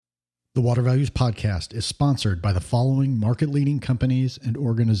The Water Values Podcast is sponsored by the following market-leading companies and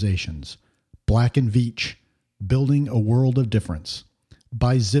organizations. Black & Veatch, building a world of difference.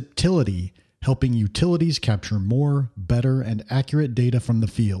 By Ziptility, helping utilities capture more, better, and accurate data from the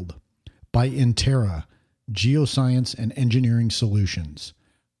field. By Intera, geoscience and engineering solutions.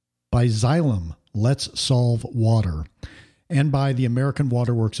 By Xylem, let's solve water. And by the American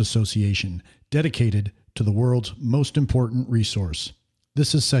Water Works Association, dedicated to the world's most important resource.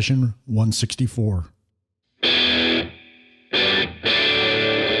 This is session 164.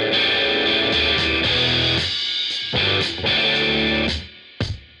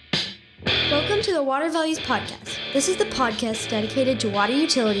 Welcome to the Water Values Podcast. This is the podcast dedicated to water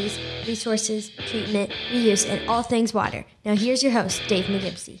utilities, resources, treatment, reuse, and all things water. Now here's your host, Dave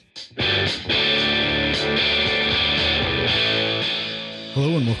McGimpsey.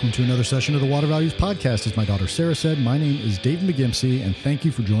 Hello and welcome to another session of the Water Values Podcast. As my daughter Sarah said, my name is Dave McGimpsey, and thank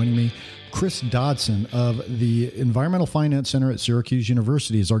you for joining me. Chris Dodson of the Environmental Finance Center at Syracuse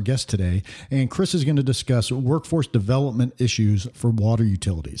University is our guest today, and Chris is going to discuss workforce development issues for water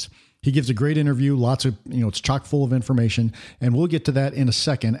utilities. He gives a great interview, lots of, it's chock full of information, and we'll get to that in a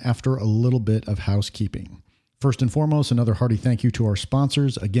second after a little bit of housekeeping. First and foremost, another hearty thank you to our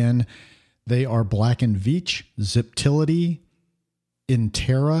sponsors. Again, they are Black & Veatch, Ziptility,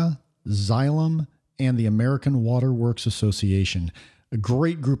 Intera, Xylem, and the American Water Works Association. A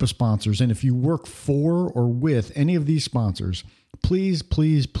great group of sponsors. And if you work for or with any of these sponsors, please,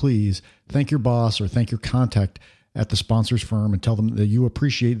 please, please thank your boss or thank your contact at the sponsor's firm and tell them that you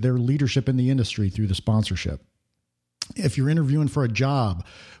appreciate their leadership in the industry through the sponsorship. If you're interviewing for a job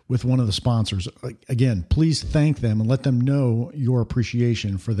with one of the sponsors, again, please thank them and let them know your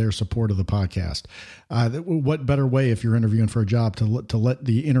appreciation for their support of the podcast. What better way if you're interviewing for a job to let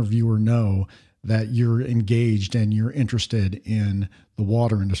the interviewer know that you're engaged and you're interested in the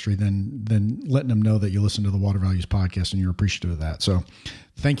water industry than letting them know that you listen to the Water Values Podcast and you're appreciative of that. So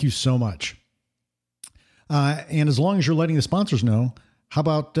thank you so much. And as long as you're letting the sponsors know, how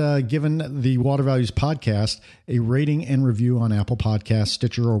about giving the Water Values Podcast a rating and review on Apple Podcasts,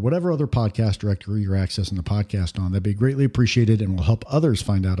 Stitcher, or whatever other podcast directory you're accessing the podcast on? That'd be greatly appreciated and will help others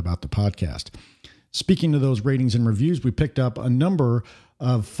find out about the podcast. Speaking of those ratings and reviews, we picked up a number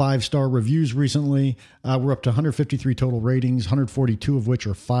of 5-star reviews recently. We're up to 153 total ratings, 142 of which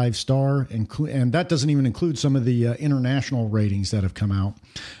are 5-star, and that doesn't even include some of the international ratings that have come out.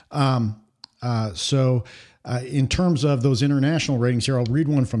 In terms of those international ratings here, I'll read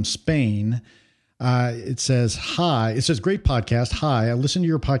one from Spain. It says, hi. It says, great podcast. Hi, I listened to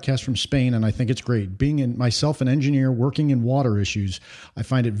your podcast from Spain, and I think it's great. Being myself an engineer working in water issues, I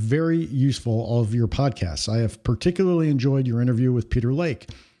find it very useful, all of your podcasts. I have particularly enjoyed your interview with Peter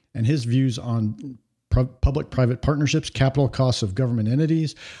Lake and his views on public-private partnerships, capital costs of government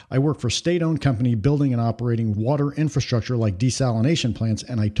entities. I work for a state-owned company building and operating water infrastructure like desalination plants,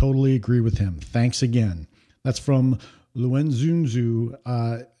 and I totally agree with him. Thanks again. That's from Luenzunzu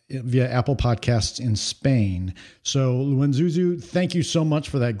via Apple Podcasts in Spain. So Luenzunzu, thank you so much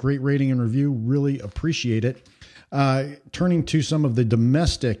for that great rating and review. Really appreciate it. Turning to some of the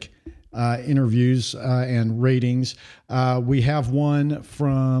domestic interviews and ratings, we have one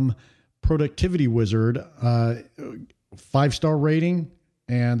from Productivity Wizard, 5-star rating,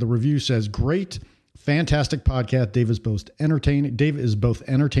 and the review says, great, fantastic podcast. Dave is both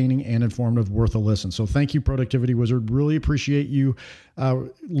entertaining and informative, worth a listen. So thank you, Productivity Wizard. Really appreciate you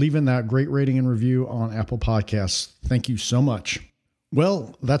leaving that great rating and review on Apple Podcasts. Thank you so much.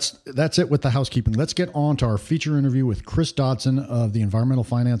 Well, that's it with the housekeeping. Let's get on to our feature interview with Chris Dodson of the Environmental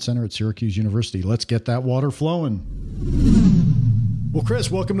Finance Center at Syracuse University. Let's get that water flowing. Well,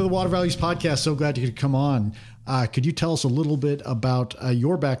 Chris, welcome to the Water Values Podcast. So glad you could come on. Could you tell us a little bit about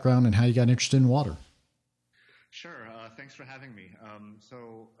your background and how you got interested in water? Sure. Thanks for having me.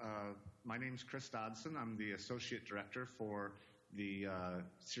 My name's Chris Dodson. I'm the Associate Director for the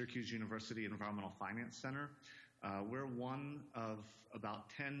Syracuse University Environmental Finance Center. We're one of about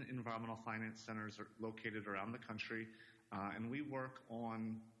 10 environmental finance centers located around the country, and we work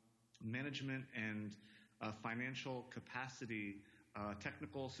on management and financial capacity,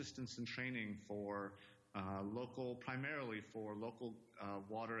 technical assistance and training for primarily for local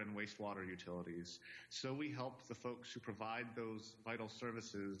water and wastewater utilities. So we help the folks who provide those vital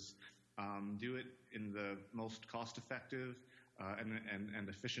services do it in the most cost-effective and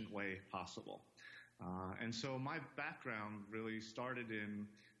efficient way possible. And so my background really started in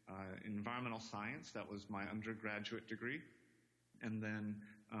environmental science. That was my undergraduate degree. And then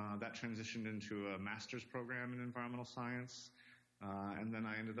that transitioned into a master's program in environmental science. And then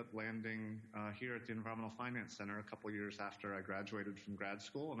I ended up landing here at the Environmental Finance Center a couple years after I graduated from grad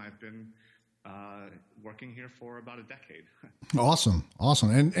school, and I've been working here for about a decade. Awesome.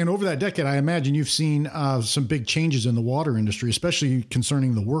 And over that decade, I imagine you've seen some big changes in the water industry, especially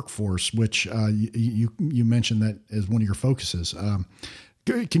concerning the workforce, which you mentioned that as one of your focuses.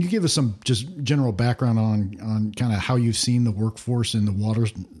 Can you give us some just general background on kind of how you've seen the workforce in the water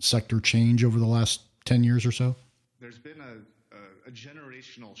sector change over the last 10 years or so? There's been a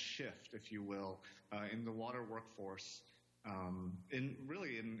generational shift, if you will, in the water workforce, in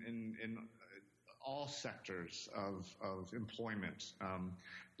all sectors of employment,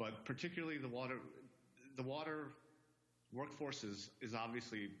 but particularly the water workforce is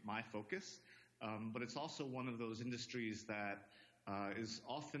obviously my focus, but it's also one of those industries that is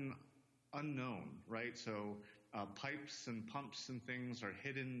often unknown, right? So pipes and pumps and things are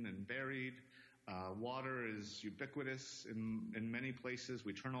hidden and buried. Water is ubiquitous in many places.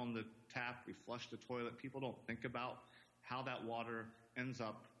 We turn on the tap, we flush the toilet. People don't think about how that water ends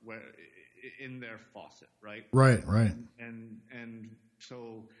up in their faucet, right? Right. And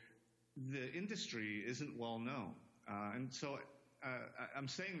so the industry isn't well known, and so I'm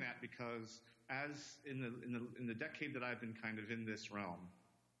saying that because as in the decade that I've been kind of in this realm,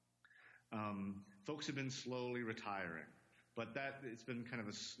 folks have been slowly retiring. But it's been kind of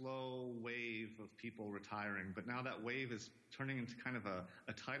a slow wave of people retiring. But now that wave is turning into kind of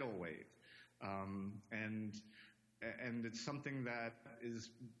a tidal wave. And it's something that is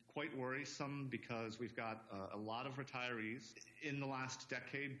quite worrisome because we've got a lot of retirees. In the last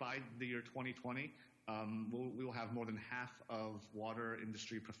decade, by the year 2020, we will have more than half of water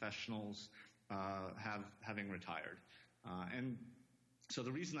industry professionals having retired. And so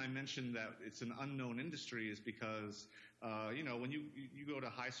the reason I mentioned that it's an unknown industry is because, when you go to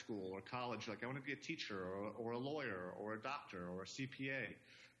high school or college, like I want to be a teacher or a lawyer or a doctor or a CPA.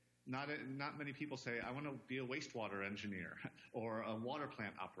 Not many people say, I want to be a wastewater engineer or a water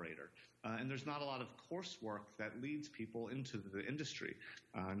plant operator. And there's not a lot of coursework that leads people into the industry.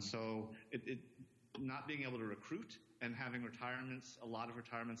 And so it not being able to recruit and having a lot of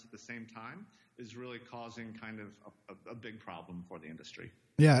retirements at the same time is really causing kind of a big problem for the industry.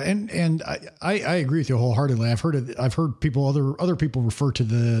 Yeah. And I agree with you wholeheartedly. I've heard people, other people refer to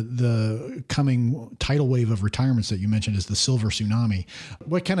the coming tidal wave of retirements that you mentioned as the silver tsunami.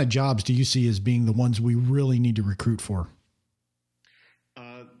 What kind of jobs do you see as being the ones we really need to recruit for?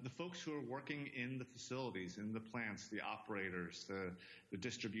 The folks who are working in the facilities, in the plants, the operators, the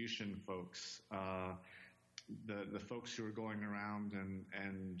distribution folks, the folks who are going around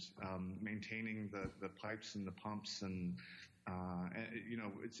and maintaining the pipes and the pumps and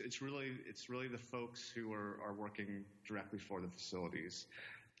it's really the folks who are working directly for the facilities.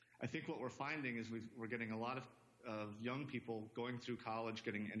 I think what we're finding is we're getting a lot of young people going through college,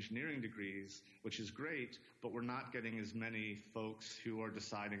 getting engineering degrees, which is great, but we're not getting as many folks who are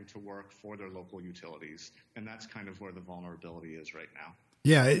deciding to work for their local utilities. And that's kind of where the vulnerability is right now.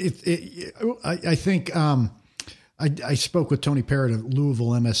 Yeah. I think, I spoke with Tony Parrott of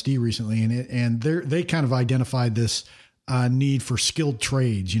Louisville MSD recently, and they kind of identified this need for skilled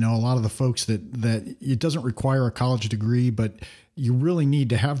trades. A lot of the folks that it doesn't require a college degree, but you really need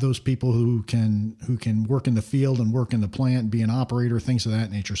to have those people who can work in the field and work in the plant and be an operator, things of that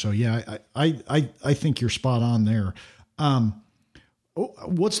nature. So yeah, I think you're spot on there.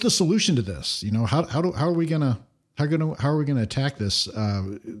 What's the solution to this? How are we gonna attack this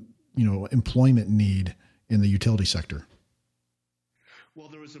employment need in the utility sector? Well,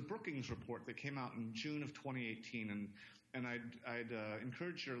 there was a Brookings report that came out in June of 2018, and I'd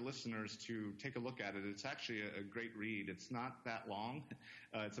encourage your listeners to take a look at it. It's actually a great read. It's not that long.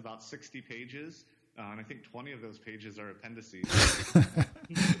 It's about 60 pages, and I think 20 of those pages are appendices.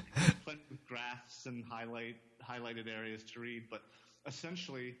 Plenty of graphs and highlighted areas to read. But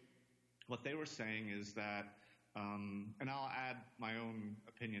essentially, what they were saying is that, and I'll add my own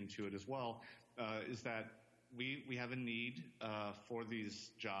opinion to it as well, is that we have a need for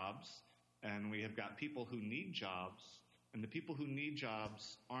these jobs, and we have got people who need jobs, and the people who need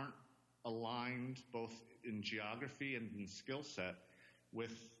jobs aren't aligned both in geography and in skill set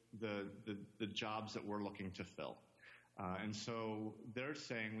with the jobs that we're looking to fill. And so they're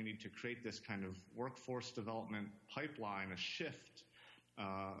saying we need to create this kind of workforce development pipeline, a shift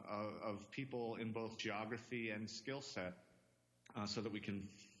of people in both geography and skill set so that we can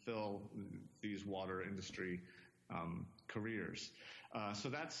fill these water industry careers. So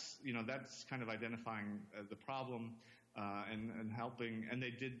that's kind of identifying the problem and helping. And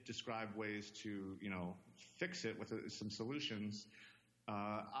they did describe ways to fix it with some solutions.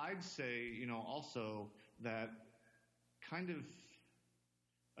 I'd say also that kind of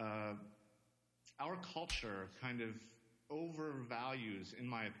our culture kind of overvalues, in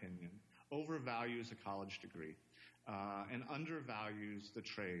my opinion, overvalues a college degree and undervalues the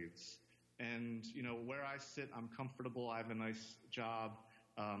trades. And, where I sit, I'm comfortable. I have a nice job,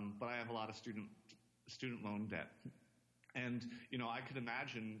 but I have a lot of student loan debt. And, I could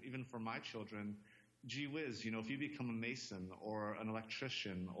imagine, even for my children, gee whiz, if you become a mason or an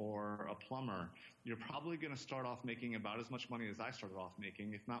electrician or a plumber, you're probably going to start off making about as much money as I started off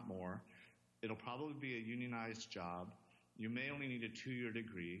making, if not more. It'll probably be a unionized job. You may only need a 2-year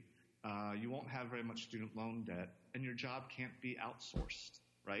degree. You won't have very much student loan debt, and your job can't be outsourced,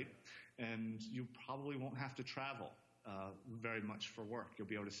 right? And you probably won't have to travel very much for work. You'll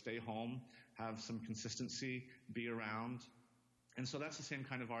be able to stay home, have some consistency, be around. And so that's the same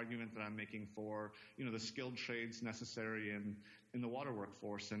kind of argument that I'm making for, the skilled trades necessary in the water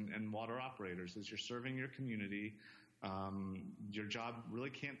workforce and water operators. Is you're serving your community. Your job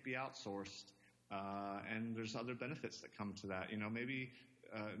really can't be outsourced. And there's other benefits that come to that.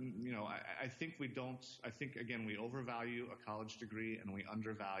 I think again, we overvalue a college degree and we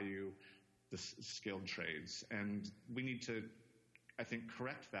undervalue the skilled trades. And we need to, I think,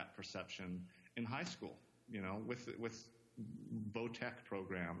 correct that perception in high school, with VOTEC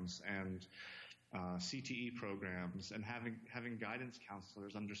programs and CTE programs, and having guidance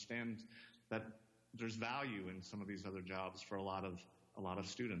counselors understand that there's value in some of these other jobs for a lot of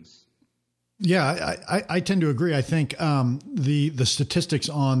students. Yeah, I tend to agree. I think the statistics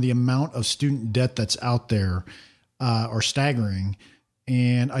on the amount of student debt that's out there are staggering,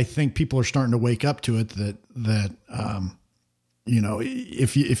 and I think people are starting to wake up to it. That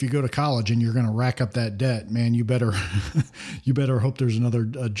if you go to college and you're going to rack up that debt, man, you better hope there's another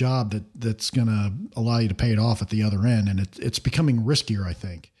job that's going to allow you to pay it off at the other end. And it's becoming riskier, I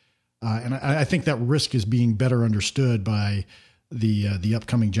think, and I think that risk is being better understood by the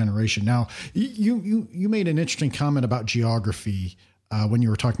upcoming generation. Now, you made an interesting comment about geography when you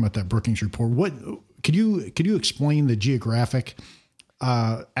were talking about that Brookings report. What could you explain the geographic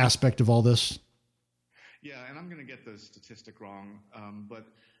aspect of all this? Yeah, and I'm going to get the statistic wrong,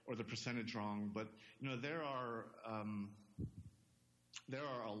 or the percentage wrong, but there are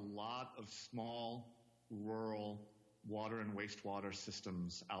a lot of small rural water and wastewater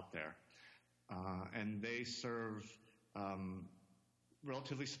systems out there, and they serve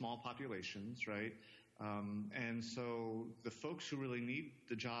relatively small populations, right? And so the folks who really need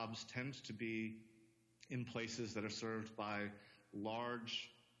the jobs tend to be in places that are served by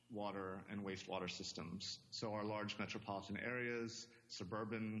large water and wastewater systems. So our large metropolitan areas,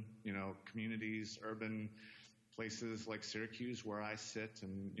 suburban, communities, urban places like Syracuse, where I sit,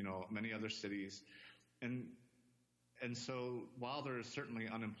 and, many other cities. And so while there is certainly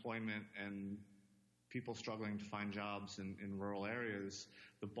unemployment and people struggling to find jobs in rural areas,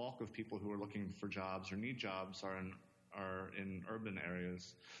 the bulk of people who are looking for jobs or need jobs are in urban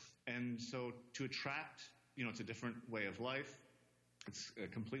areas. And so to attract, it's a different way of life. It's a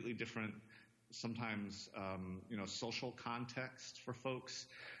completely different, sometimes, social context for folks.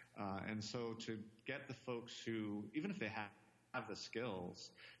 And so to get the folks who, even if they have the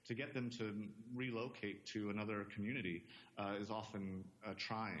skills, to get them to relocate to another community is often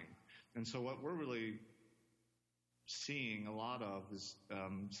trying. And so what we're really seeing a lot of is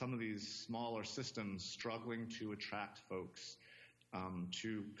some of these smaller systems struggling to attract folks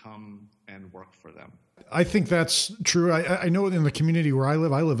to come and work for them. I think that's true. I know in the community where I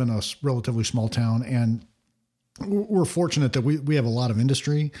live in a relatively small town, and we're fortunate that we have a lot of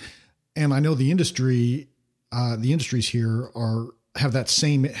industry. And I know the industries here have the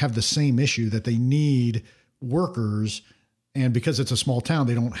same issue, that they need workers. And because it's a small town,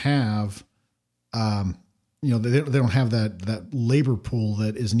 they don't have, they don't have that labor pool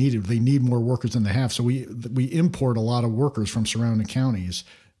that is needed. They need more workers than they have. So we import a lot of workers from surrounding counties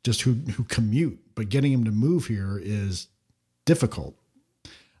just who commute, but getting them to move here is difficult.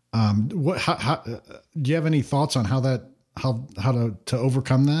 Do you have any thoughts on how to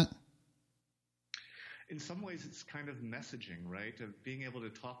overcome that? In some ways, it's kind of messaging, right? Of being able to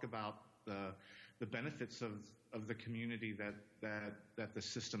talk about the benefits of the community that the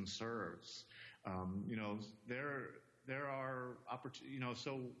system serves. There are opportunities.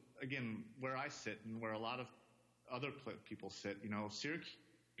 So again, where I sit and where a lot of other people sit,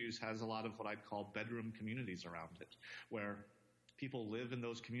 Syracuse has a lot of what I'd call bedroom communities around it, where people live in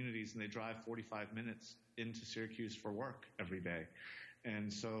those communities and they drive 45 minutes into Syracuse for work every day.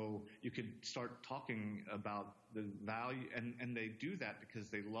 And so you could start talking about the value, and they do that because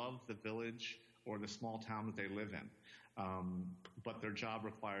they love the village or the small town that they live in. But their job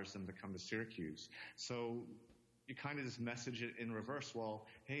requires them to come to Syracuse. So you kind of just message it in reverse. Well,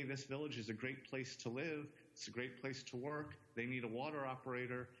 hey, this village is a great place to live. It's a great place to work. They need a water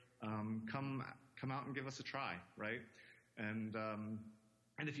operator. Come out and give us a try, right? And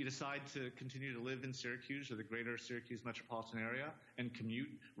if you decide to continue to live in Syracuse or the greater Syracuse metropolitan area and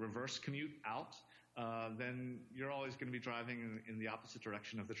reverse commute out, then you're always going to be driving in the opposite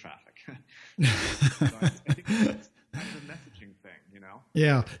direction of the traffic. So I think that's kind of a messaging thing, you know?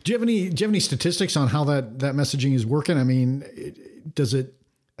 Yeah. Do you have any statistics on how that messaging is working? I mean, is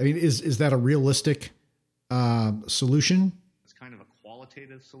that a realistic solution? It's kind of a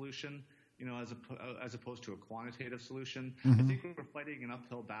qualitative solution, you know, as opposed to a quantitative solution. Mm-hmm. I think we're fighting an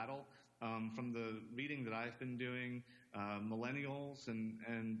uphill battle. From the reading that I've been doing, millennials and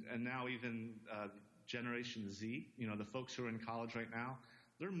now even Generation Z, you know, the folks who are in college right now,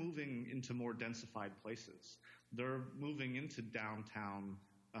 they're moving into more densified places. They're moving into downtown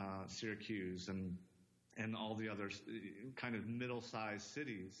Syracuse and all the other kind of middle-sized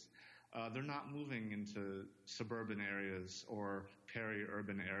cities. They're not moving into suburban areas or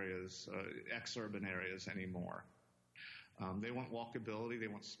peri-urban areas, ex-urban areas anymore. They want walkability, they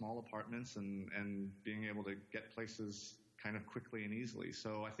want small apartments and being able to get places kind of quickly and easily.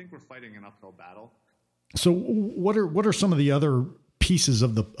 So I think we're fighting an uphill battle. So what are some of the other pieces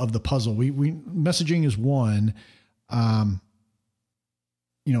of the puzzle? We messaging is one. You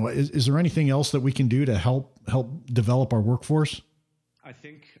know, is there anything else that we can do to help develop our workforce? I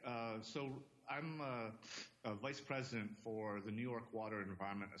think so. I'm a vice president for the New York Water and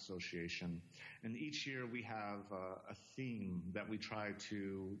Environment Association, and each year we have a theme that we try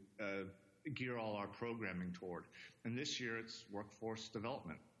to gear all our programming toward. And this year it's workforce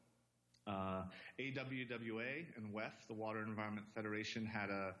development. AWWA and WEF, the Water and Environment Federation, had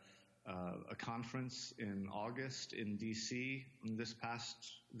a conference in August in DC this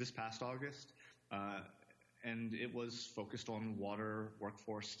past August, and it was focused on water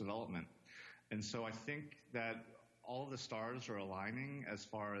workforce development. And so I think that all of the stars are aligning as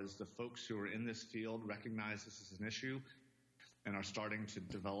far as the folks who are in this field recognize this is an issue and are starting to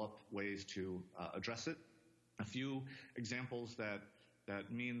develop ways to address it. A few examples that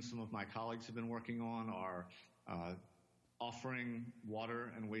me and some of my colleagues have been working on are offering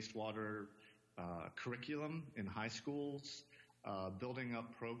water and wastewater curriculum in high schools, building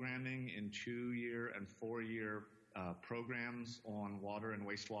up programming in 2-year and 4-year programs on water and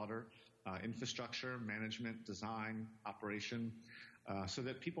wastewater infrastructure, management, design, operation, so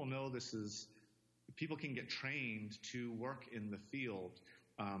that people know people can get trained to work in the field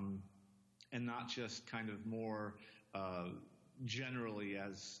and not just kind of more generally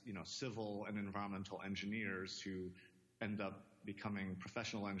as, you know, civil and environmental engineers who end up becoming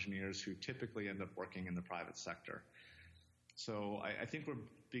professional engineers who typically end up working in the private sector. So I think we're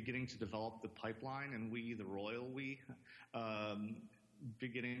beginning to develop the pipeline, and we, the royal we,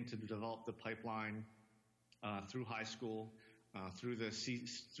 beginning to develop the pipeline through high school, through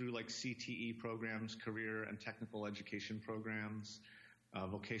like CTE programs, career and technical education programs,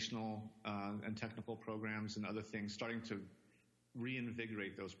 vocational and technical programs, and other things, starting to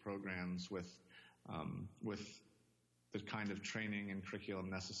reinvigorate those programs with the kind of training and curriculum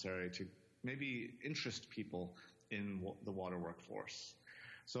necessary to maybe interest people in the water workforce.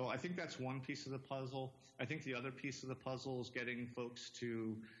 So I think that's one piece of the puzzle. I think the other piece of the puzzle is getting folks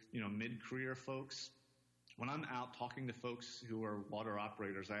to, you know, mid-career folks. When I'm out talking to folks who are water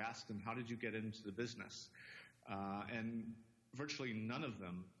operators, I ask them, how did you get into the business? And virtually none of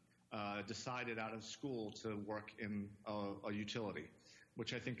them decided out of school to work in a utility,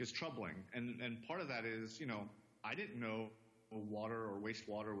 which I think is troubling. And part of that is, you know, I didn't know water or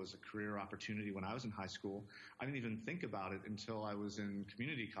wastewater was a career opportunity when I was in high school. I didn't even think about it until I was in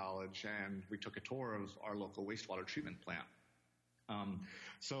community college and we took a tour of our local wastewater treatment plant.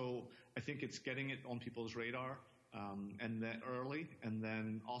 So I think it's getting it on people's radar and then early, and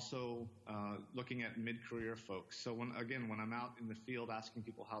then also looking at mid-career folks. So when I'm out in the field asking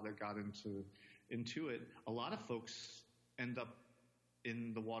people how they got into it, a lot of folks end up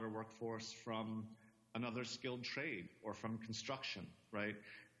in the water workforce from another skilled trade or from construction, right?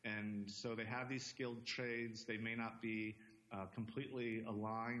 And so they have these skilled trades. They may not be completely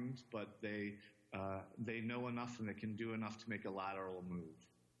aligned, but they know enough and they can do enough to make a lateral move.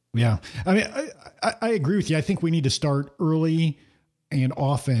 Yeah. I mean, I agree with you. I think we need to start early and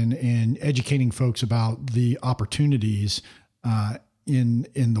often in educating folks about the opportunities in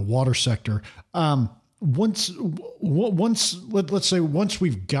the water sector. Let's say once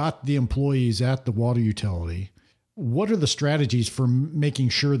we've got the employees at the water utility, what are the strategies for making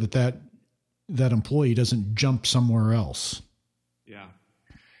sure that employee doesn't jump somewhere else? Yeah.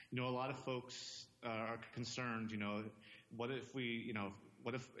 You know, a lot of folks are concerned, what if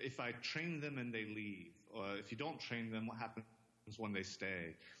if I train them and they leave? If you don't train them, what happens when they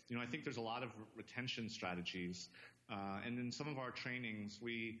stay? I think there's a lot of retention strategies. And in some of our trainings,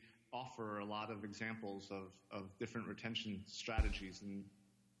 we offer a lot of examples of different retention strategies. And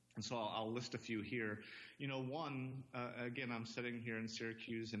so I'll list a few here. One, again, I'm sitting here in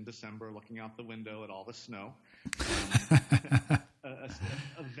Syracuse in December looking out the window at all the snow.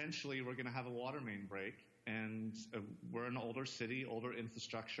 Eventually, we're going to have a water main break, and we're an older city, older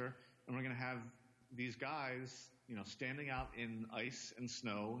infrastructure, and we're going to have these guys, standing out in ice and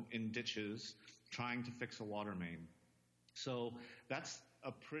snow in ditches trying to fix a water main. So that's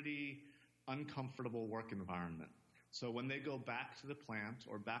a pretty uncomfortable work environment. So when they go back to the plant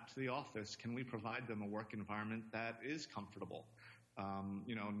or back to the office, can we provide them a work environment that is comfortable?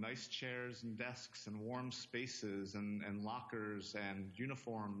 Nice chairs and desks and warm spaces and lockers and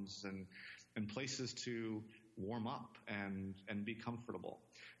uniforms and places to warm up and be comfortable.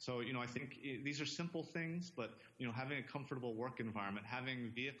 So, I think these are simple things, but, having a comfortable work environment,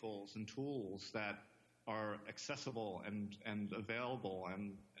 having vehicles and tools that are accessible and available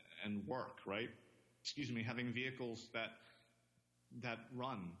and work, right? Having vehicles that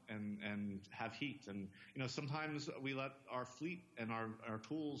run and have heat. And, sometimes we let our fleet and our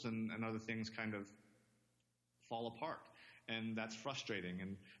tools and other things kind of fall apart. And that's frustrating.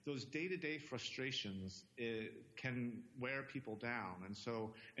 And those day-to-day frustrations can wear people down. And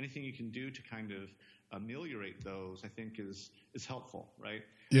so anything you can do to kind of ameliorate those, I think, is helpful, right?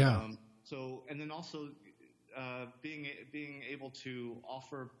 Yeah. And then also being able to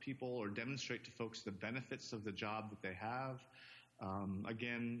offer people or demonstrate to folks the benefits of the job that they have.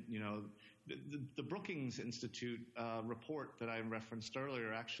 Again, the Brookings Institute report that I referenced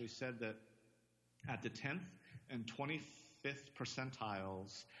earlier actually said that at the 10th and 25th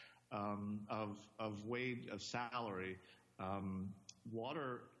percentiles of wage of salary,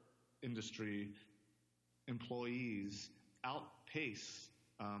 water industry employees outpace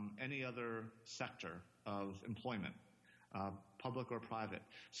any other sector of employment, public or private.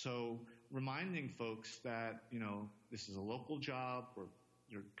 So reminding folks that this is a local job, or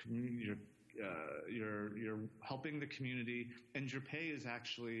you're helping the community, and your pay is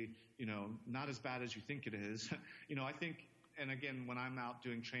actually not as bad as you think it is. I think, and again, when I'm out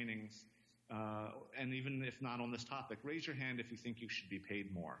doing trainings, and even if not on this topic, raise your hand if you think you should be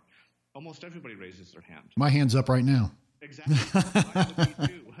paid more. Almost everybody raises their hand. My hand's up right now. Exactly. Me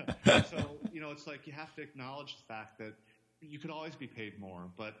too. So, it's like you have to acknowledge the fact that you could always be paid more,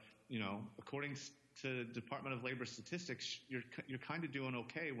 but, according to Department of Labor statistics, you're kind of doing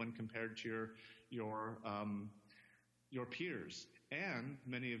okay when compared to your peers. And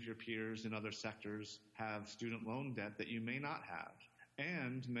many of your peers in other sectors have student loan debt that you may not have.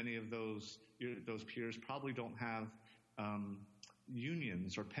 And many of those peers probably don't have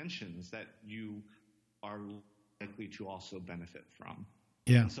unions or pensions that you are likely to also benefit from.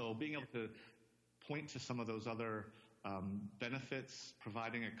 Yeah. And so being able to point to some of those other benefits,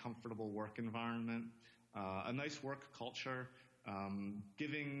 providing a comfortable work environment, a nice work culture,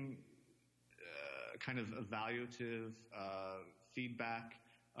 giving kind of evaluative feedback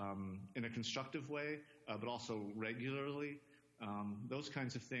in a constructive way, but also regularly. Those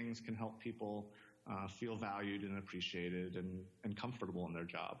kinds of things can help people feel valued and appreciated and comfortable in their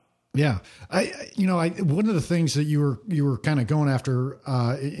job. Yeah. One of the things that you were kind of going after,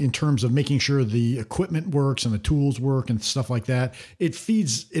 in terms of making sure the equipment works and the tools work and stuff like that, it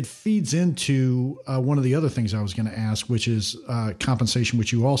feeds into, one of the other things I was going to ask, which is, compensation,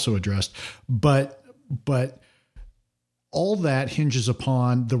 which you also addressed, but all that hinges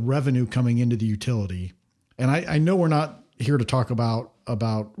upon the revenue coming into the utility. And I know we're not here to talk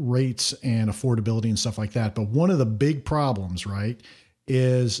about rates and affordability and stuff like that, but one of the big problems, right,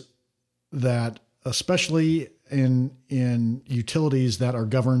 is that especially in utilities that are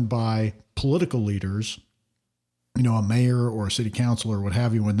governed by political leaders, a mayor or a city council or what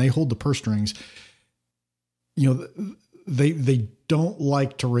have you, when they hold the purse strings, they don't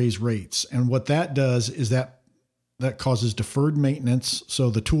like to raise rates. And what that does is that causes deferred maintenance. So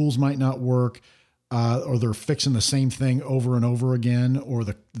the tools might not work, or they're fixing the same thing over and over again, or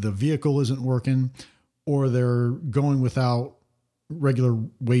the vehicle isn't working, or they're going without regular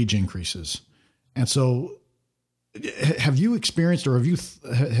wage increases. And so have you experienced, or have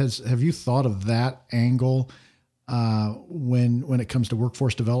you thought of that angle, when it comes to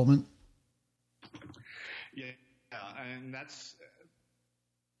workforce development? Yeah. And that's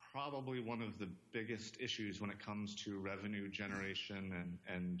probably one of the biggest issues when it comes to revenue generation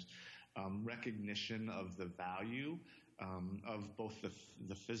and recognition of the value of both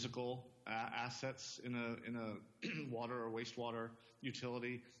the physical assets in a water or wastewater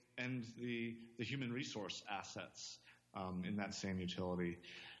utility and the human resource assets in that same utility.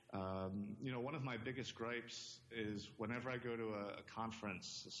 One of my biggest gripes is whenever I go to a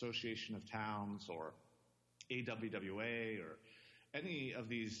conference, Association of Towns or AWWA or any of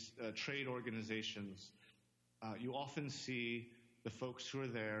these trade organizations, you often see the folks who are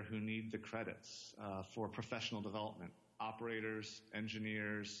there who need the credits for professional development, operators,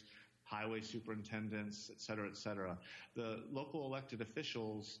 engineers, highway superintendents, et cetera, et cetera. The local elected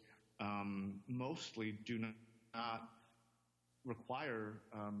officials mostly do not require,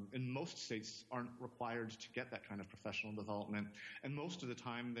 in most states, aren't required to get that kind of professional development. And most of the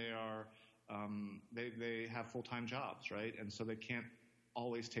time they are, they have full-time jobs, right? And so they can't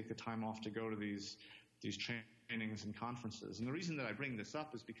always take the time off to go to these trainings and conferences. And the reason that I bring this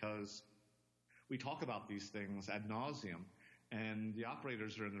up is because we talk about these things ad nauseum, and the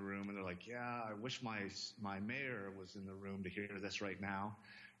operators are in the room and they're like, yeah, I wish my mayor was in the room to hear this right now.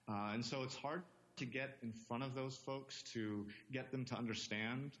 And so it's hard to get in front of those folks to get them to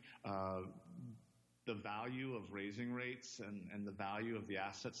understand the value of raising rates and the value of the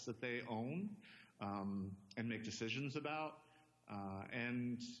assets that they own and make decisions about.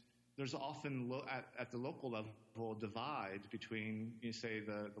 And there's often at the local level a divide between, you say,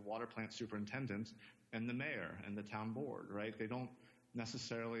 the water plant superintendent and the mayor and the town board, right? They don't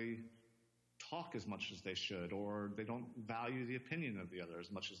necessarily talk as much as they should, or they don't value the opinion of the other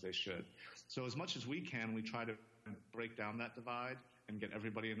as much as they should. So as much as we can, we try to break down that divide and get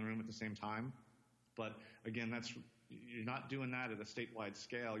everybody in the room at the same time. But again, you're not doing that at a statewide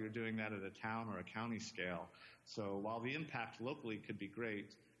scale. You're doing that at a town or a county scale. So while the impact locally could be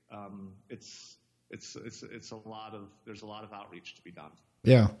great, there's a lot of outreach to be done.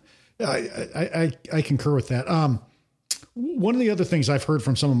 Yeah, I concur with that. One of the other things I've heard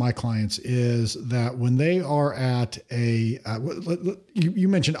from some of my clients is that when they are at you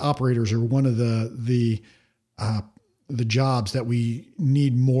mentioned operators are one of the jobs that we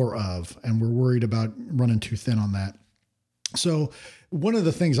need more of, and we're worried about running too thin on that. So one of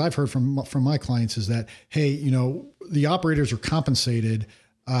the things I've heard from my clients is that, hey, the operators are compensated,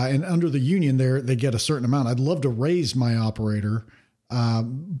 and under the union they get a certain amount. I'd love to raise my operator,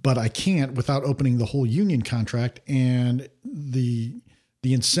 but I can't without opening the whole union contract, and the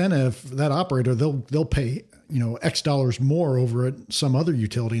incentive, that operator, they'll pay, X dollars more over at some other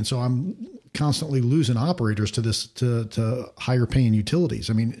utility. And so I'm constantly losing operators to this, to higher paying utilities.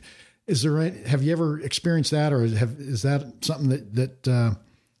 I mean, have you ever experienced that, or is that something that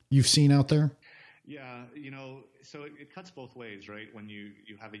you've seen out there? Yeah. So it cuts both ways, right? When you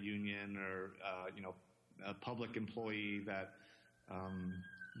have a union or, a public employee that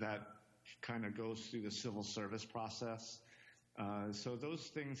kind of goes through the civil service process. So those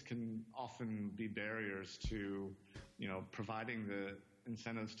things can often be barriers to, providing the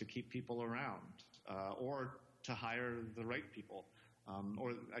incentives to keep people around, or to hire the right people,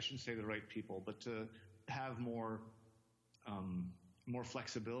 or I shouldn't say the right people, but to have more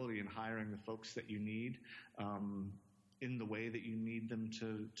flexibility in hiring the folks that you need, in the way that you need them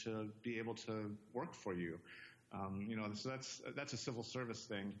to be able to work for you. So that's a civil service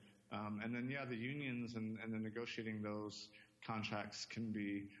thing. And then, the unions and then negotiating those contracts can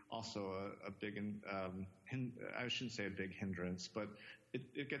be also a big, I shouldn't say a big hindrance, but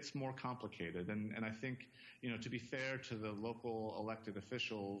it gets more complicated. And I think, to be fair to the local elected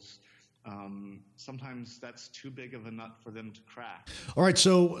officials, sometimes that's too big of a nut for them to crack. All right.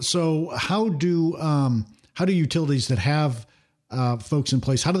 So how do utilities that have folks in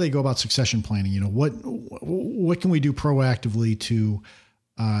place, how do they go about succession planning? What can we do proactively to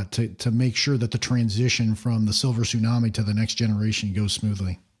make sure that the transition from the silver tsunami to the next generation goes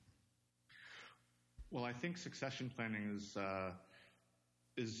smoothly? Well, I think succession planning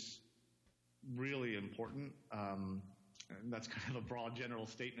is really important. And that's kind of a broad general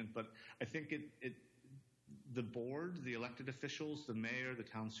statement, but I think the board, the elected officials, the mayor, the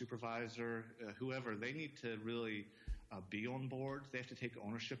town supervisor, whoever, they need to really be on board. They have to take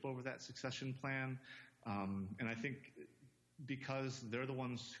ownership over that succession plan. And I think because they're the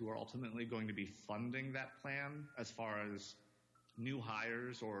ones who are ultimately going to be funding that plan as far as new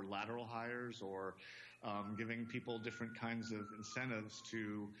hires or lateral hires, or giving people different kinds of incentives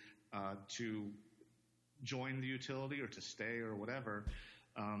to join the utility or to stay or whatever.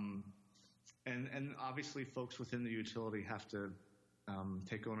 And obviously folks within the utility have to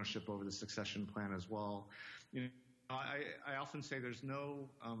take ownership over the succession plan as well. I often say there's no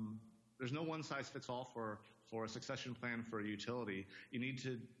one size fits all for a succession plan for a utility. You need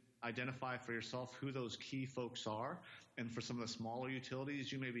to identify for yourself who those key folks are. And for some of the smaller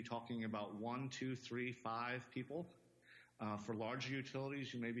utilities, you may be talking about 1, 2, 3, 5 people. For larger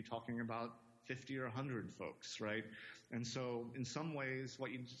utilities, you may be talking about 50 or 100 folks, right? And so in some ways,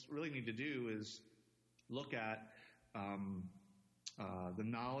 what you just really need to do is look at the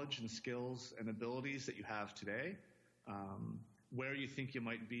knowledge and skills and abilities that you have today, where you think you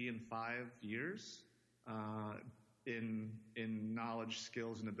might be in 5 years in knowledge,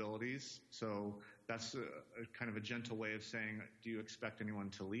 skills, and abilities. So that's a kind of a gentle way of saying, do you expect anyone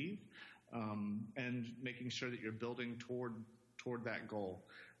to leave? And making sure that you're building toward that goal.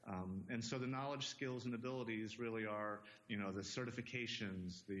 And so the knowledge, skills, and abilities really are, the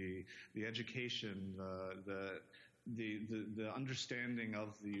certifications, the education, the understanding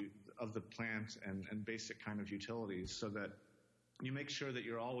of the plant and basic kind of utilities, so that you make sure that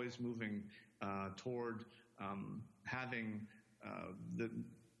you're always moving toward having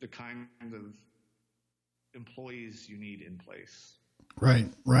the kind of employees you need in place. Right.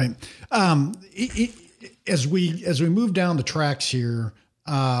 As we move down the tracks here,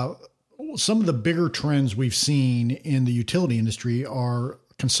 some of the bigger trends we've seen in the utility industry are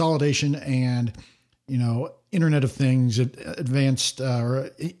consolidation and, Internet of Things, advanced,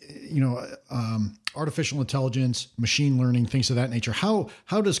 artificial intelligence, machine learning, things of that nature. How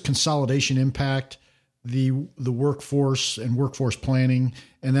does consolidation impact the workforce and workforce planning?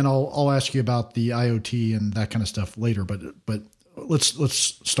 And then I'll ask you about the IoT and that kind of stuff later. But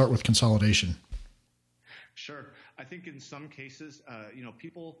let's start with consolidation. Sure. I think in some cases,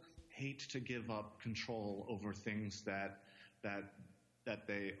 people hate to give up control over things that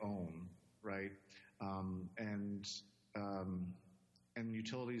they own, right? And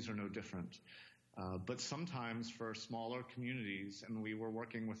utilities are no different. But sometimes for smaller communities, and we were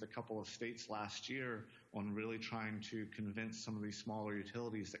working with a couple of states last year on really trying to convince some of these smaller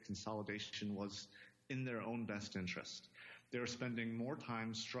utilities that consolidation was in their own best interest. They were spending more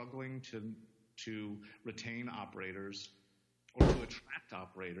time struggling to retain operators or to attract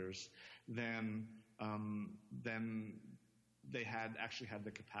operators than they had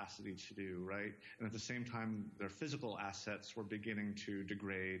the capacity to do, right? And at the same time, their physical assets were beginning to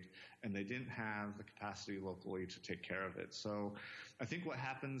degrade, and they didn't have the capacity locally to take care of it. So I think what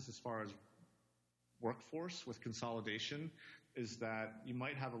happens as far as workforce with consolidation is that you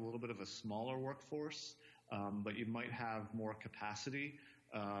might have a little bit of a smaller workforce, but you might have more capacity.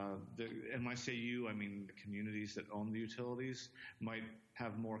 And when I say you, I mean the communities that own the utilities might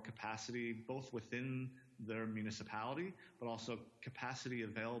have more capacity, both within their municipality, but also capacity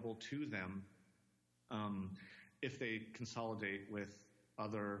available to them if they consolidate with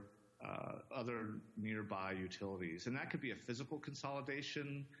other nearby utilities. And that could be a physical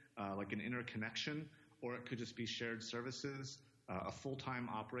consolidation, like an interconnection, or it could just be shared services. A full-time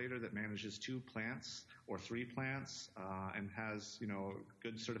operator that manages 2 plants or 3 plants and has,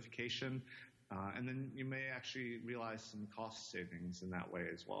 good certification. And then you may actually realize some cost savings in that way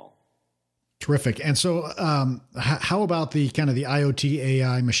as well. Terrific. And so how about the kind of the IoT,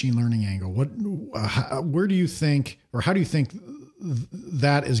 AI, machine learning angle? Where do you think, or how do you think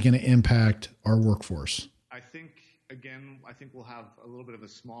that is going to impact our workforce? I think we'll have a little bit of a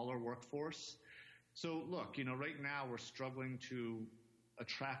smaller workforce. So look, right now we're struggling to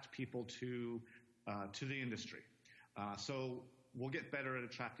attract people to the industry. So we'll get better at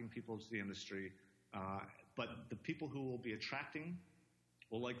attracting people to the industry. But the people who will be attracting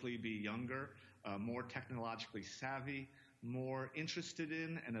will likely be younger, more technologically savvy, more interested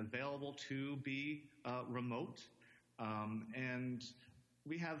in and available to be remote. And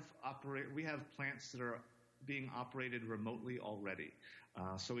we have plants that are being operated remotely already.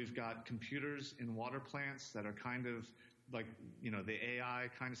 So we've got computers in water plants that are kind of like, the AI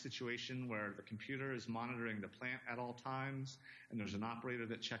kind of situation where the computer is monitoring the plant at all times, and there's an operator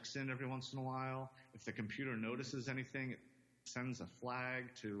that checks in every once in a while. If the computer notices anything, it sends a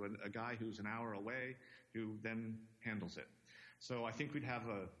flag to a guy who's an hour away, who then handles it. So I think we'd have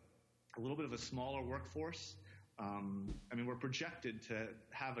a little bit of a smaller workforce. We're projected to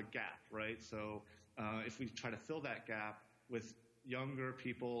have a gap, right? So if we try to fill that gap with younger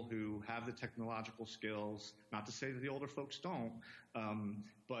people who have the technological skills, not to say that the older folks don't,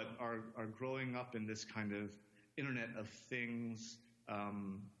 but are growing up in this kind of Internet of Things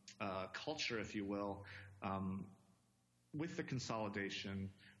culture, if you will, with the consolidation,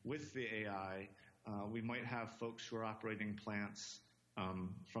 with the AI, we might have folks who are operating plants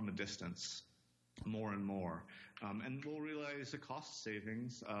from a distance more and more. And we'll realize the cost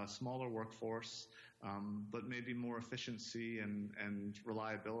savings, smaller workforce, but maybe more efficiency and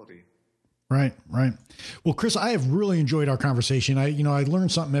reliability. Right, right. Well, Chris, I have really enjoyed our conversation. I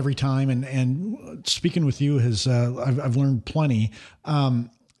learned something every time, and speaking with you has I've learned plenty.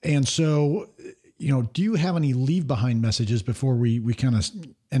 And so, do you have any leave behind messages before we kind of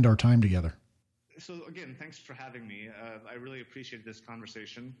end our time together? So again, thanks for having me. I really appreciate this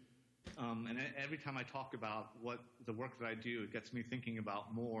conversation. And every time I talk about what the work that I do, it gets me thinking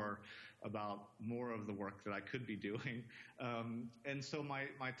about more of the work that I could be doing. And so my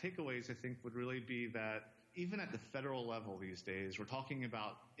takeaways, I think, would really be that even at the federal level these days, we're talking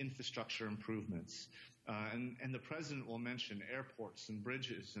about infrastructure improvements. And the president will mention airports and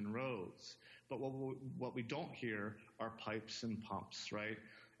bridges and roads. But what we don't hear are pipes and pumps, right?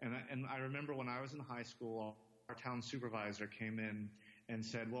 And I remember when I was in high school, our town supervisor came in and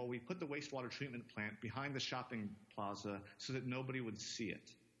said, well, we put the wastewater treatment plant behind the shopping plaza so that nobody would see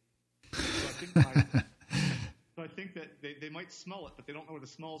it. So I think that they might smell it, but they don't know where the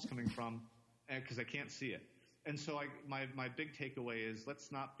smell is coming from because they can't see it. And so my big takeaway is let's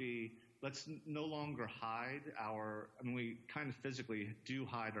no longer hide we kind of physically do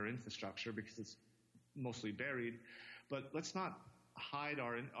hide our infrastructure because it's mostly buried, but let's not hide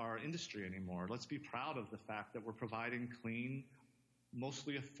our industry anymore. Let's be proud of the fact that we're providing clean,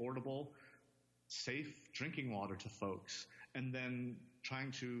 mostly affordable, safe drinking water to folks, and then trying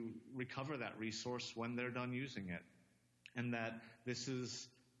to recover that resource when they're done using it. And that this is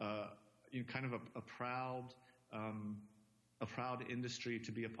kind of a proud industry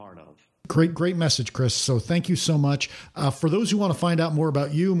to be a part of. Great message, Chris. So thank you so much. For those who want to find out more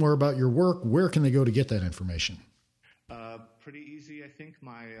about you, more about your work, where can they go to get that information? Pretty easy, I think.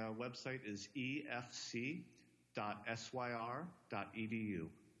 My website is efc.syr.edu.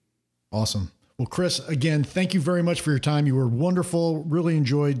 Awesome. Well, Chris, again, thank you very much for your time. You were wonderful. Really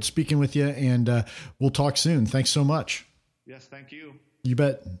enjoyed speaking with you, and we'll talk soon. Thanks so much. Yes, thank you. You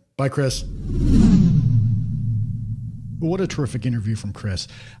bet. Bye, Chris. What a terrific interview from Chris.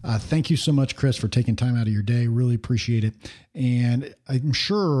 Thank you so much, Chris, for taking time out of your day. Really appreciate it. And I'm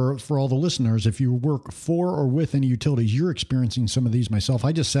sure for all the listeners, if you work for or with any utilities, you're experiencing some of these myself.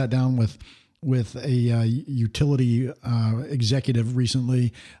 I just sat down with a utility executive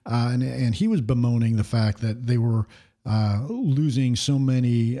recently, and he was bemoaning the fact that they were losing so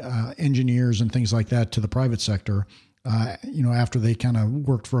many engineers and things like that to the private sector. After they kind of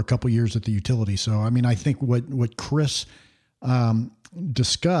worked for a couple of years at the utility. So, I mean, I think what Chris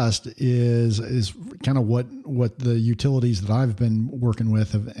discussed is kind of what the utilities that I've been working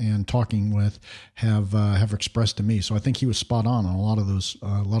with and talking with have expressed to me. So I think he was spot on a lot of those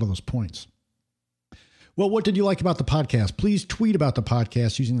points. Well, what did you like about the podcast? Please tweet about the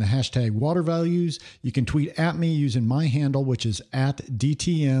podcast using the hashtag WaterValues. You can tweet at me using my handle, which is at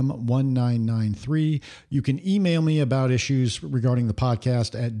DTM1993. You can email me about issues regarding the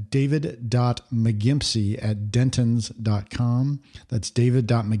podcast at david.mcgimpsey@dentons.com. That's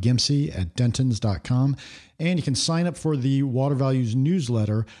david.mcgimpsey@dentons.com. And you can sign up for the Water Values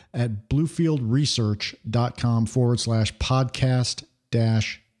newsletter at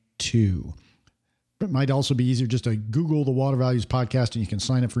bluefieldresearch.com/podcast-2. It might also be easier just to Google the Water Values podcast, and you can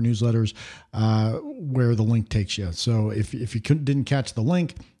sign up for newsletters where the link takes you. So if you didn't catch the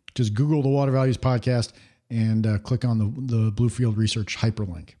link, just Google the Water Values podcast and click on the Bluefield Research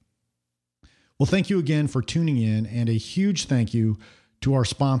hyperlink. Well, thank you again for tuning in, and a huge thank you to our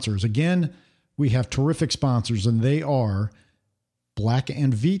sponsors. Again, we have terrific sponsors, and they are Black &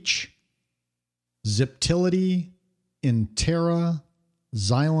 Veatch, Ziptility, Intera,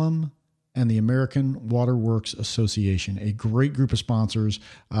 Xylem, and the American Water Works Association, a great group of sponsors.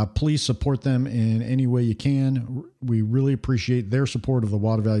 Please support them in any way you can. We really appreciate their support of the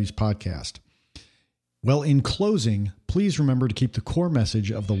Water Values podcast. Well, in closing, please remember to keep the core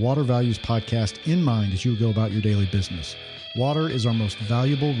message of the Water Values podcast in mind as you go about your daily business. Water is our most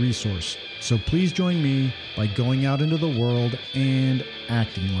valuable resource, so please join me by going out into the world and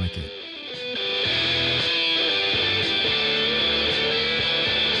acting like it.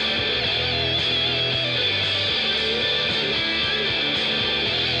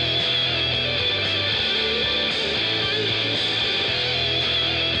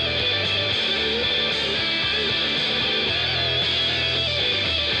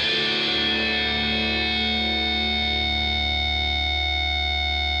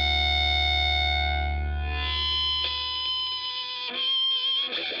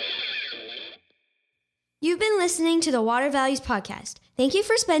 You've been listening to the Water Values Podcast. Thank you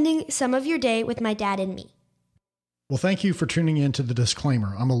for spending some of your day with my dad and me. Well, thank you for tuning in to the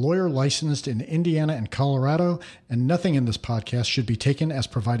disclaimer. I'm a lawyer licensed in Indiana and Colorado, and nothing in this podcast should be taken as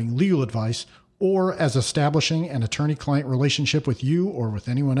providing legal advice or as establishing an attorney-client relationship with you or with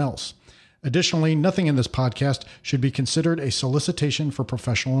anyone else. Additionally, nothing in this podcast should be considered a solicitation for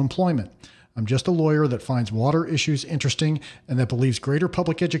professional employment. I'm just a lawyer that finds water issues interesting and that believes greater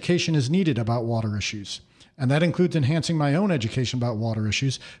public education is needed about water issues. And that includes enhancing my own education about water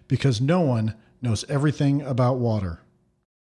issues because no one knows everything about water.